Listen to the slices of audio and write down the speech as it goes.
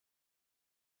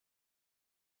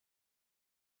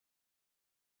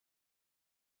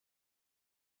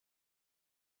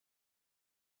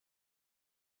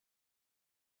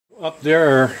Up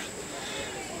there,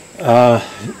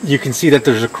 you can see that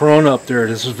there's a corona up there.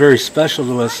 This is very special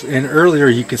to us. And earlier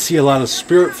you could see a lot of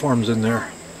spirit forms in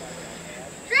there.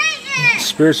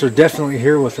 Spirits are definitely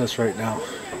here with us right now.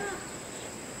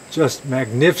 Just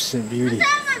magnificent beauty.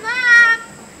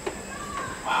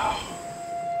 Wow.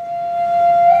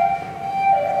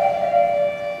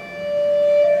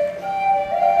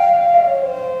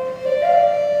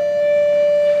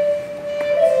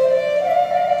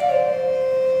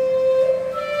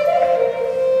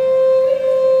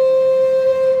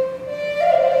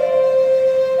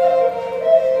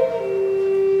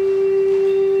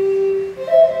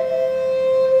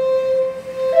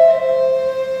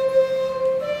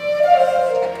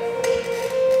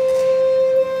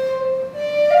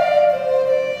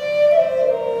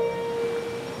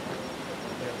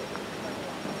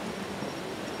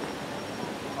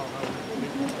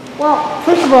 Well,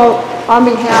 first of all, on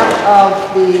behalf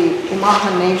of the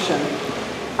Omaha Nation,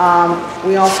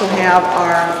 we also have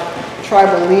our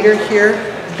tribal leader here,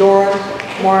 Dora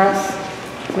Morris,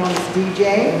 known as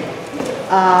DJ.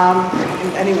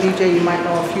 Any DJ, you might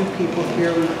know a few people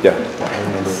here. Yeah.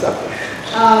 So,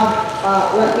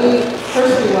 let me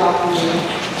firstly welcome you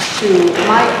to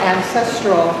my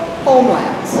ancestral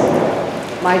homelands.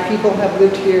 My people have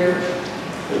lived here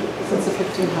since the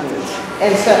 1500s.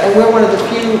 And we're one of the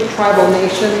few tribal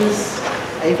nations.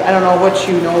 I don't know what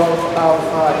you know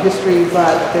of history,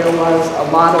 but there was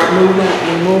a lot of movement,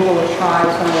 removal of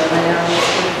tribes from their lands,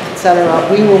 etc.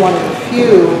 We were one of the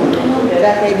few,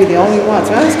 that may be the only ones,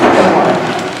 there's a couple more,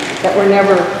 that were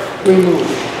never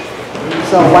removed.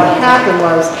 So what happened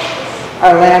was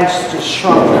our land just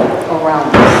shrunk around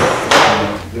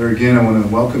us. There again, I want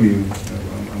to welcome you.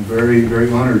 I'm very, very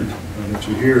honored that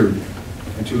you're here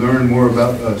and to learn more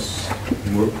about us,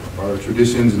 and our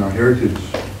traditions and our heritage.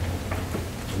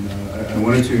 And, I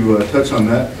wanted to touch on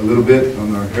that a little bit,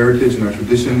 on our heritage and our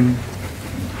tradition.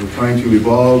 We're trying to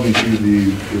evolve into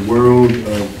the world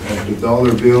of the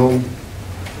dollar bill. And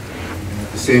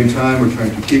at the same time, we're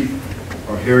trying to keep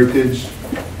our heritage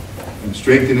and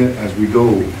strengthen it as we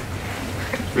go.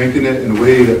 Strengthen it in a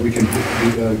way that we can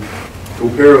go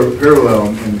parallel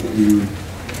and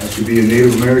as to be a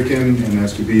Native American and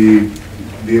as to be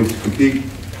able to compete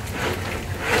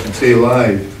and stay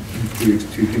alive, to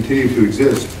continue to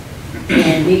exist.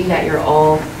 And being that you're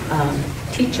all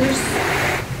teachers,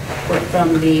 we're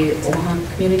from the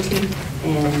Omaha community,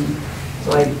 and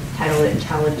so I title it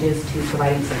Challenges to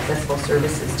Providing Successful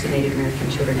Services to Native American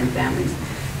Children and Families.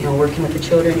 You know, working with the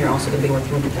children, you're also going to be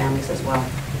working with the families as well.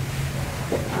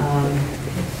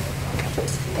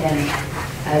 And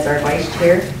as our vice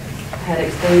chair had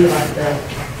explained about the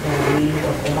meaning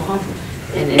of Omaha,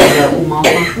 and in the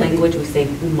Omaha language we say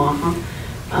Omaha.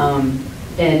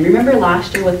 And remember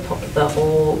last year with the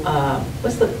whole,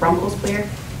 what's the Broncos player?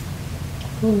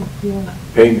 Oh, yeah.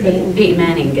 Peyton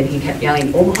Manning, and he kept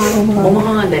yelling Omaha,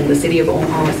 Omaha, and then the city of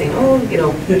Omaha was saying, oh, you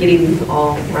know, getting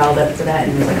all riled up to that,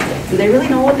 and was like, do they really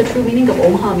know what the true meaning of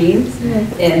Omaha means? Yeah.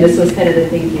 And this was kind of the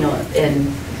thing, you know,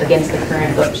 and against the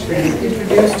current upstream.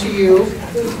 Introduce to you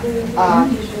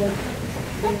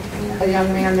a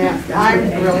young man that I'm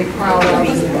really proud of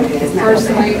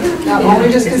personally, not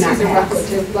only just because he's a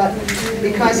relative, but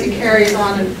because he carries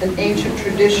on an ancient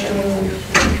tradition.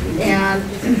 And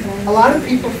a lot of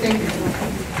people think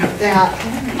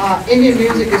that Indian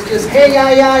music is just hey ya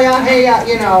ya ya hey ya,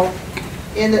 you know,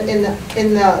 in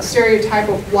the stereotype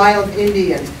of wild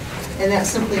Indian, and that's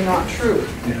simply not true.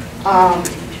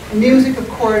 Music, of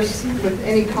course, with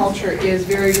any culture is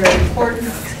very, very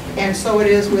important, and so it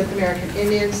is with American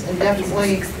Indians, and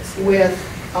definitely with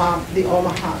the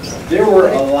Omahas. There were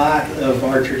a lot of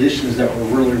our traditions that were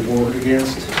really warred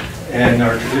against, and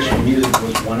our traditional music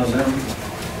was one of them.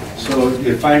 So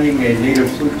finding a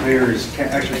native flute player is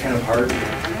actually kind of hard.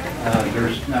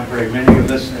 There's not very many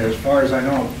of us, and as far as I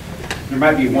know, there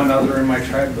might be one other in my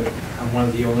tribe, but I'm one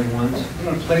of the only ones. I'm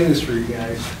going to play this for you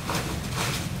guys.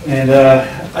 And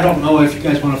I don't know if you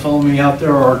guys want to follow me out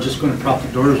there or just going to prop the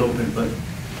doors open, but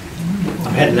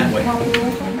I'm heading that way.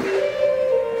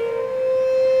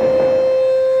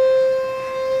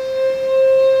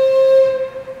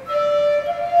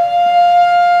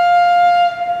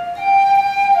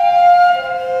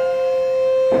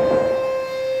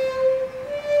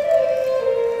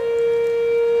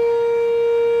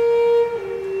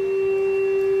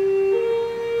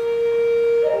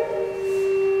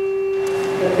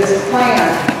 This clan,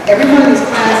 every one of these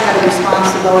clans had a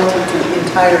responsibility to the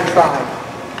entire tribe.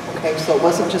 Okay, so it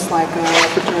wasn't just like a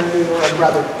fraternity or a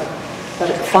brotherhood, but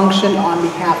it functioned on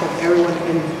behalf of everyone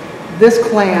in this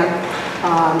clan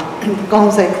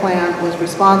Gonze clan was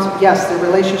responsible, yes, their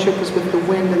relationship was with the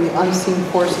wind and the unseen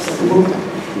forces that moved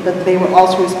them, but they were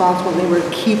also responsible, they were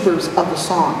keepers of the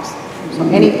songs. So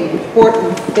any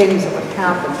important things that would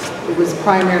happen, it was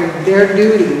primarily their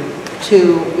duty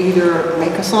to either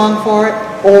make a song for it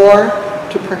or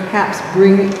to perhaps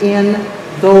bring in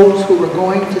those who were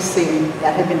going to sing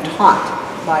that had been taught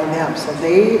by them. So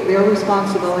their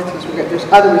responsibilities were good. There's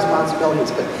other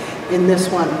responsibilities, but in this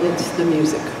one, it's the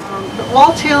music.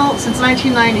 Walt Hill, since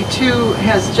 1992,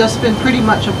 has just been pretty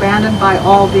much abandoned by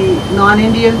all the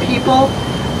non-Indian people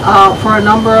for a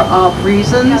number of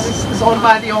reasons. It's owned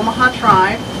by the Omaha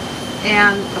tribe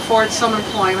and affords some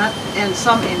employment and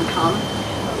some income.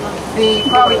 The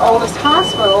probably oldest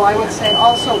hospital, I would say,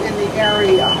 also in the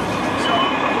area.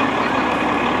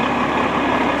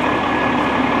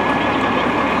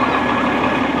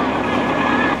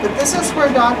 But this is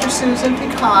where Dr. Susan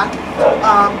Picot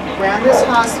ran this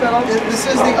hospital. This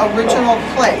is the original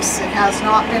place. It has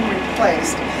not been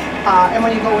replaced. And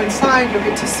when you go inside, you'll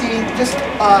get to see, just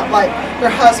like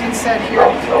your husband said here,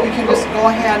 you can just go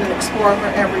ahead and explore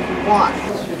wherever you want.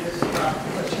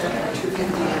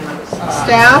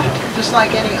 Staffed, just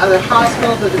like any other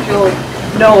hospital, but if you'll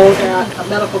know that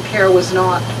medical care was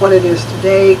not what it is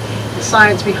today. The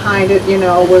science behind it, you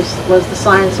know, was the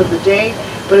science of the day.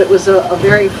 But it was a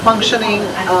very functioning,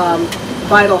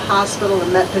 vital hospital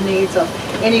and met the needs of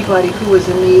anybody who was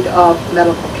in need of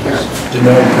medical care.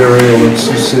 Denied burial in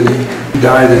Sioux City. He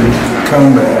died in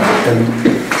combat, and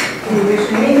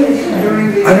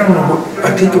I don't know.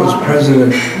 I think it was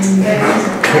President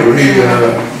Henry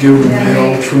Gilbert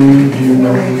Hale Truman. Do you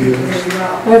know who he is?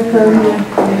 I've heard of him.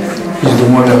 He's the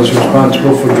one that was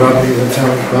responsible for dropping the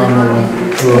town bomb on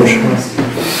Hiroshima.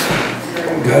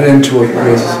 Got into it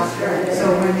with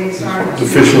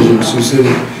officials in Sioux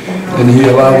City, and he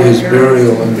allowed his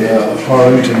burial in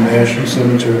Arlington National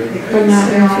Cemetery.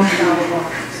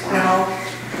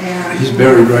 He's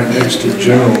buried right next to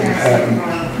General Patton.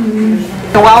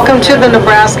 Welcome to the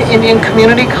Nebraska Indian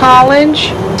Community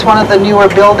College. It's one of the newer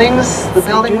buildings. The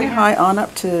building Junior high on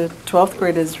up to 12th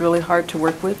grade is really hard to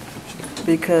work with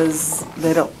because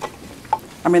they don't,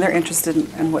 I mean, they're interested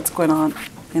in what's going on,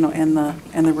 you know, in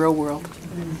the real world.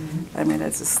 I mean,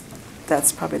 it's just,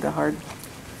 that's probably the hard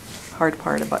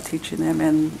part about teaching them.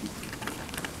 And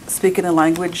speaking a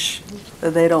language,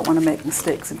 they don't want to make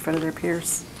mistakes in front of their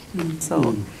peers.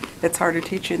 So it's harder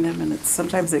teaching them, and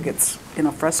sometimes it gets, you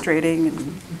know, frustrating.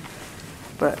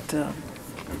 But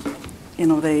you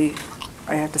know,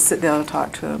 I have to sit down and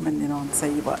talk to them, and you know, and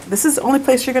say, well, this is the only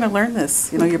place you're going to learn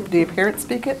this. You know, do your parents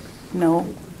speak it?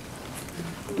 No.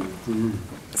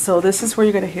 So this is where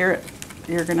you're going to hear it.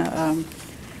 You're going to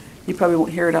you probably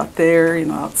won't hear it out there, you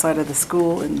know, outside of the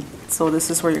school, and so this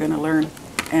is where you're going to learn.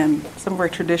 And some of our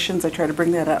traditions, I try to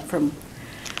bring that up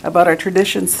about our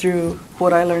traditions through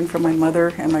what I learned from my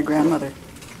mother and my grandmother.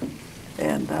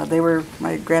 And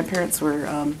my grandparents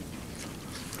were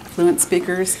fluent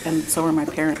speakers, and so were my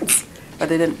parents, but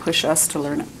they didn't push us to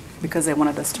learn it because they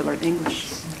wanted us to learn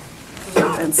English.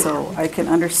 And so I can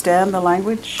understand the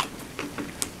language,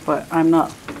 but I'm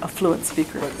not a fluent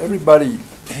speaker. But everybody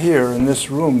here in this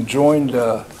room joined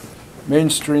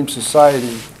mainstream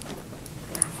society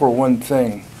for one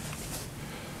thing,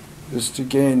 is to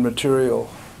gain material,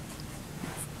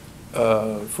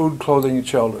 food, clothing, and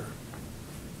shelter.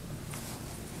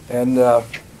 And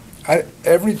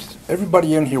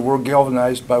everybody in here, we're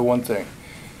galvanized by one thing.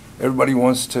 Everybody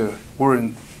wants to,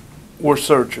 we're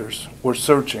searchers, we're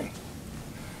searching.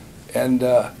 And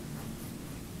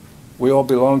we all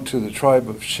belong to the tribe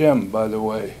of Shem, by the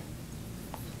way.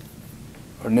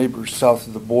 Our neighbors south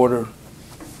of the border,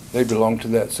 they belong to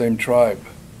that same tribe.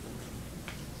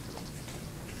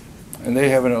 And they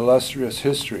have an illustrious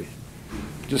history,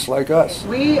 just like us.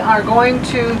 We are going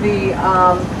to the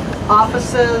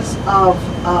offices of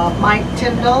Mike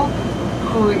Tyndall,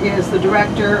 who is the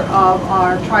director of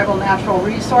our Tribal Natural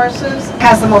Resources.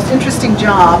 Has the most interesting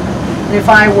job. And if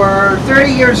I were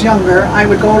 30 years younger, I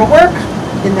would go to work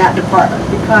in that department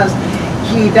because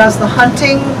he does the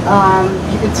hunting.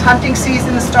 It's hunting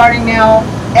season is starting now,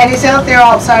 and he's out there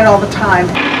outside all the time.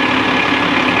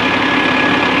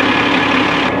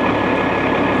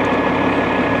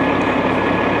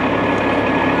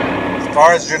 As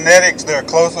far as genetics, they're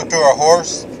closer to a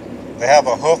horse. They have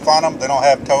a hoof on them. They don't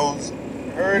have toes.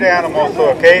 Herd animals, so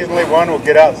occasionally one will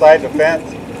get outside the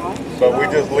fence, but we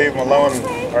just leave them alone,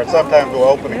 or sometimes we'll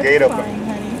open the gate up and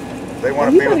they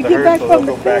want to be with the herd, so they'll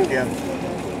go back in.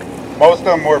 Most of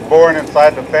them were born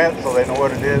inside the fence, so they know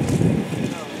what it is.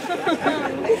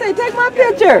 He said, take my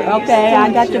picture. Okay,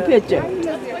 I got your picture.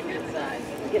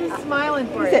 smiling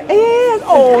for He you. said, yes.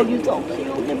 Oh, you're so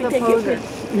cute. Let me take your picture.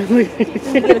 Let me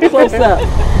get a close up.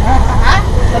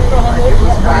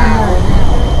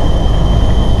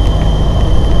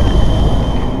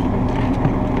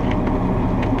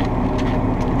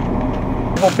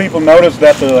 Several people noticed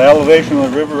that the elevation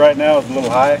of the river right now is a little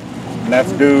high, and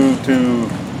that's due to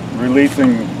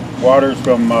releasing waters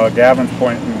from Gavin's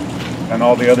Point and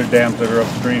all the other dams that are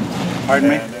upstream. Pardon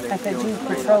me? I said you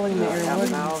patrolling the area.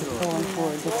 What are you patrolling for?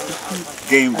 Just to keep...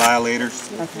 Game violators,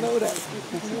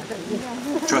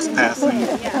 trespassing.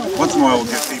 Once in a while we'll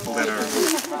get people that are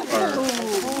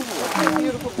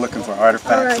looking for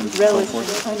artifacts and so forth.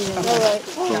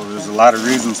 So there's a lot of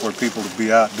reasons for people to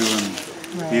be out doing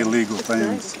illegal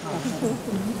things.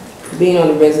 Being on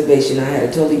the reservation, I had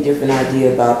a totally different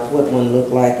idea about what one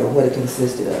looked like or what it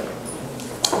consisted of.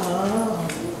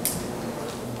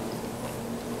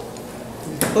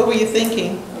 What were you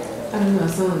thinking? I don't know,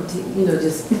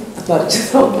 just, I thought it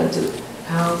just a whole bunch of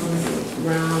houses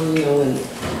around, and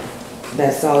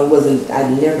that's all. It wasn't, I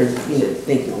never,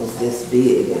 think it was this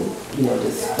big and,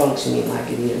 just functioning like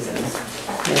it is.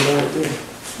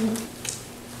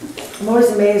 I'm always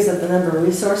amazed at the number of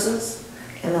resources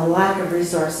and the lack of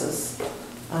resources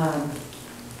that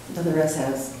the rest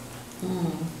has.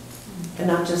 And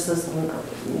not just this one,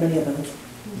 many of them.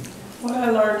 What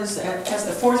I learned is that as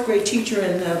a fourth grade teacher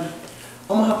in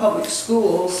Omaha Public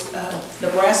Schools,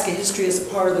 Nebraska history is a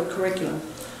part of the curriculum.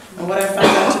 And what I found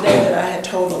out today, that I had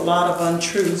told a lot of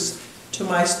untruths to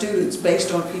my students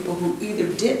based on people who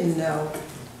either didn't know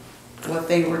what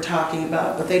they were talking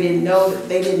about, but they didn't know that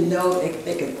they didn't know they could,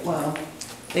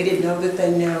 they didn't know that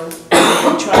they know.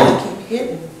 They tried to keep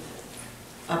hidden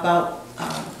about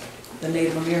the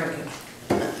Native American.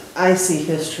 I see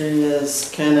history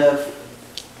as kind of,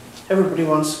 everybody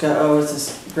wants to go, oh, it's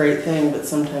this great thing, but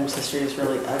sometimes history is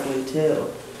really ugly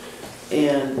too.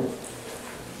 And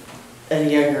at a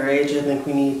younger age, I think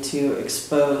we need to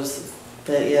expose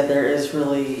that, yeah, there is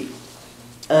really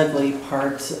ugly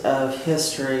parts of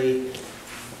history,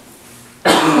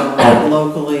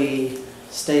 locally,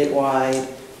 statewide,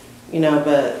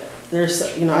 but there's,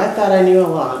 I thought I knew a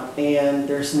lot, and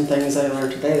there's some things I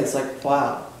learned today that's like,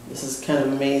 wow, this is kind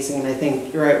of amazing. And I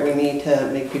think you're right, we need to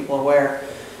make people aware,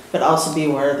 but also be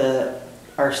aware that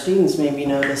our students maybe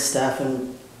know this stuff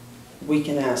and we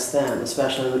can ask them,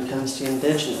 especially when it comes to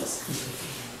Indigenous.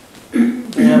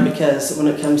 Because when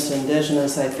it comes to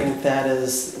Indigenous, I think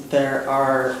there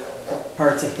are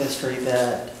parts of history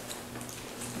that,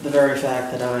 the very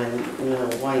fact that I'm,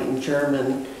 white and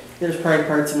German, there's probably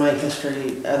parts of my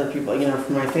history, other people,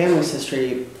 from my family's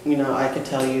history, I could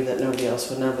tell you that nobody else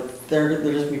would know, but there's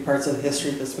going to be parts of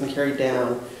history that's been carried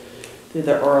down through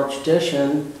the oral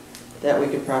tradition that we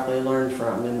could probably learn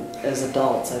from. And as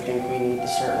adults, I think we need to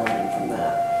start learning from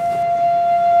that.